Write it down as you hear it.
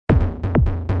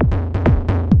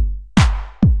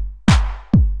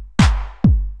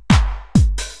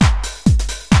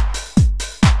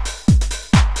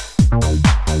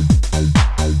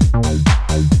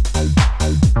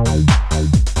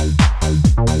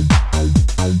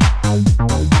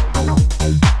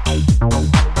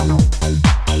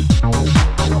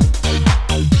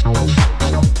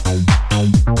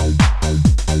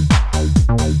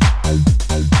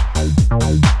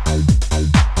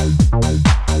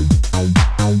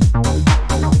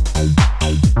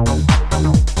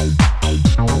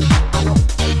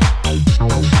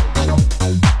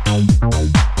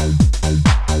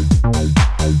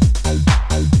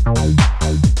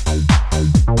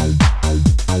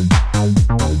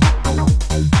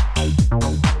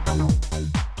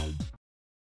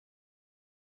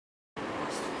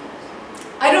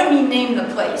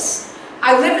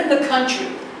country,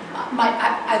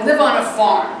 I live on a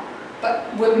farm,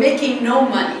 but we're making no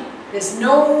money. There's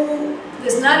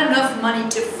not enough money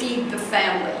to feed the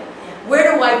family.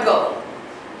 Where do I go?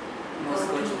 Most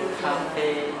go to the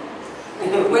cafe.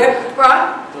 Where,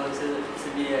 Ron? Go to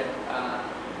be a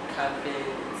cafe,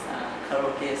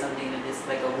 karaoke, something like this,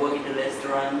 like a work in the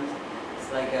restaurant.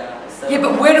 It's like a. Yeah,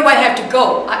 but where do I have to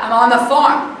go? I'm on the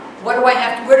farm. What do I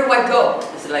have to? Where do I go?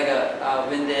 It's like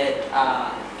when they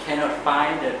cannot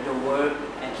find the work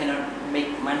and cannot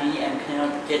make money and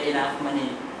cannot get enough money.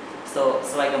 So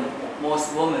it's like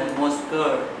most women, most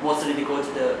girls, mostly they go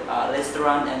to the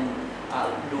restaurant and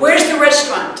do. Where's the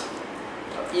restaurant?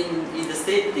 In the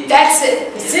city. That's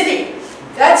it. The city.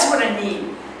 That's what I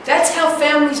mean. That's how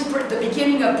families. The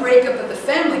beginning of breakup of the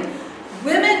family.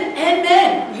 Women and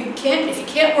men. You can't. If you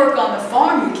can't work on the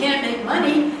farm, you can't make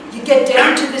money. You get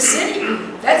down to the city.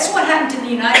 That's what happened in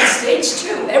the United States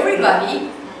too.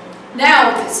 Everybody.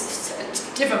 Now it's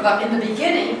different, but in the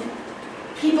beginning,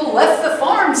 people left the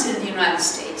farms in the United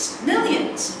States,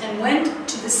 millions, and went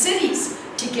to the cities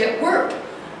to get work.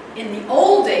 In the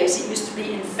old days, it used to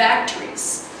be in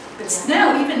factories. But it's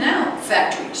now, even now,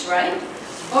 factories, right?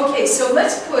 Okay, so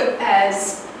let's put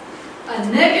as a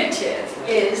negative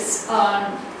is,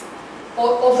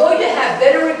 although you have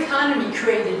better economy,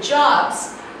 created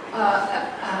jobs,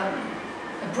 a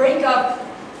breakup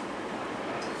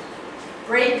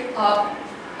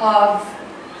of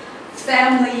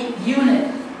family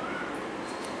unit.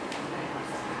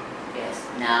 Yes,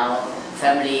 now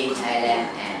family in Thailand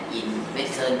and in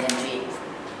Western country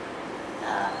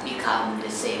become the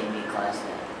same because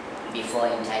before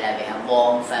in Thailand we have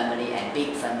warm family and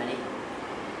big family.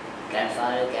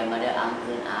 Grandfather, grandmother,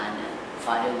 uncle, aunt,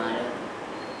 father, mother,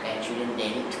 grandchildren,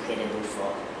 they live together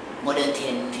before. More than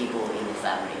 10 people in the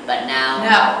family. But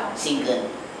now, single.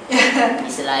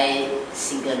 It's like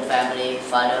single family,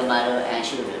 father, mother, and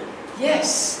children.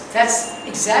 Yes, that's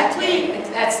exactly,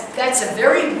 that's a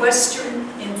very Western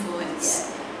influence.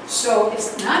 Yeah. So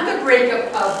it's not the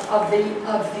breakup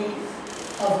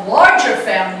of larger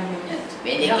family unit.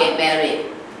 When they get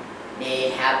married, they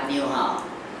have new house.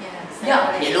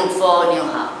 Yeah. They look for new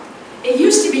house. It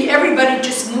used to be everybody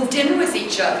just moved in with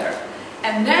each other.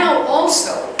 And now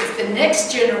also, if the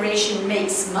next generation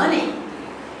makes money,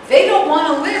 they don't want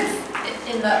to live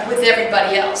with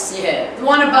everybody else. Yeah. They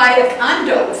want to buy a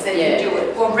condo if they can do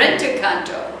it, or rent a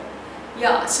condo.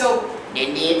 Yeah, so...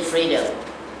 They need freedom.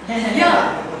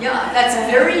 Yeah, that's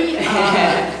very...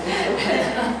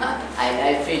 I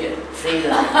like freedom. Free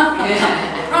life.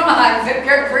 From a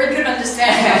very good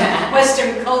understanding of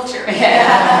Western culture.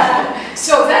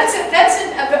 So that's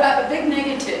a big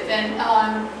negative.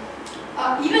 And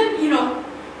even, you know,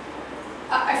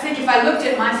 I think if I looked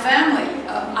at my family,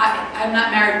 I'm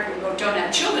not married, or don't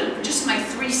have children, but just my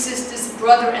 3 sisters,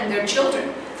 brother, and their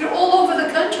children. They're all over the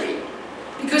country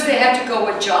because they have to go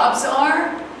where jobs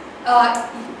are,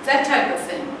 that type of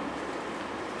thing.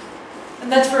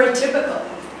 And that's very typical.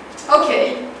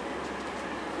 Okay.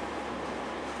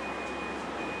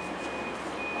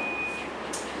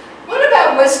 What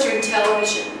about Western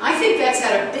television? I think that's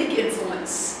had a big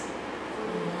influence.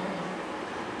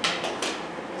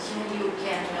 You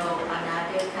can know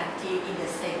another country in the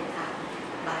same time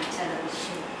by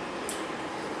television.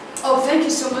 Oh, thank you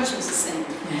so much, Mrs. Singh.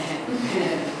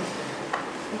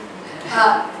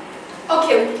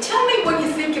 Okay, tell me what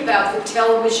you think about the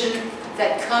television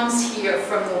that comes here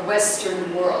from the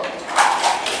Western world.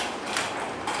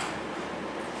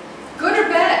 Good or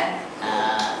bad?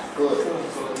 Good.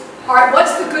 All right,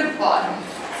 what's the good part?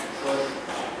 Good.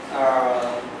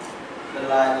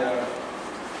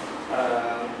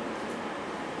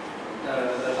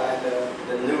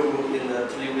 The new in the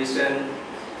television,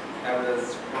 have the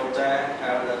project,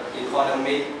 have the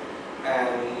economy, and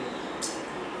everything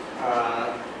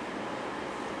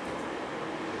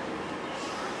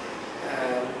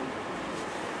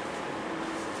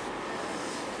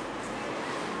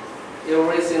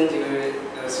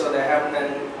so they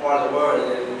happen all the world,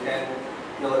 and you can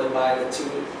know by the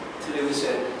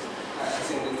television. I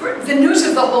think The news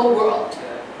of the whole world.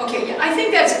 Yeah. Okay, yeah, I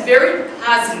think that's a very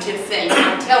positive thing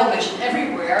on television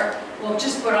everywhere. We'll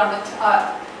just put on the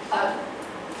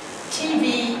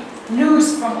TV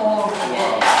news from all over the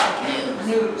world.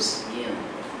 News. You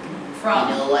From.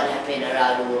 know what happened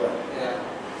around the world. Yeah.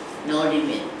 No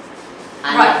limit.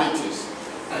 Right. Unlimited.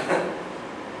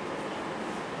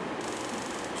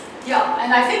 Yeah,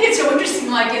 and I think it's so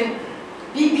interesting, like in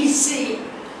BBC,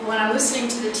 when I'm listening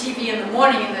to the TV in the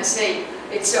morning and they say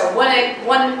it's 1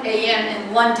 a.m.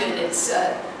 in London, it's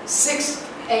 6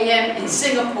 a.m. in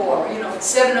Singapore, you know, it's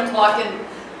 7 o'clock in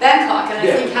Bangkok, and I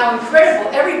Yeah. think how incredible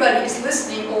everybody is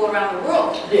listening all around the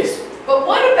world. Yes. But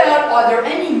what about, are there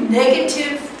any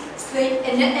negative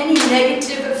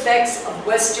effects of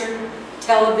Western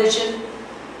television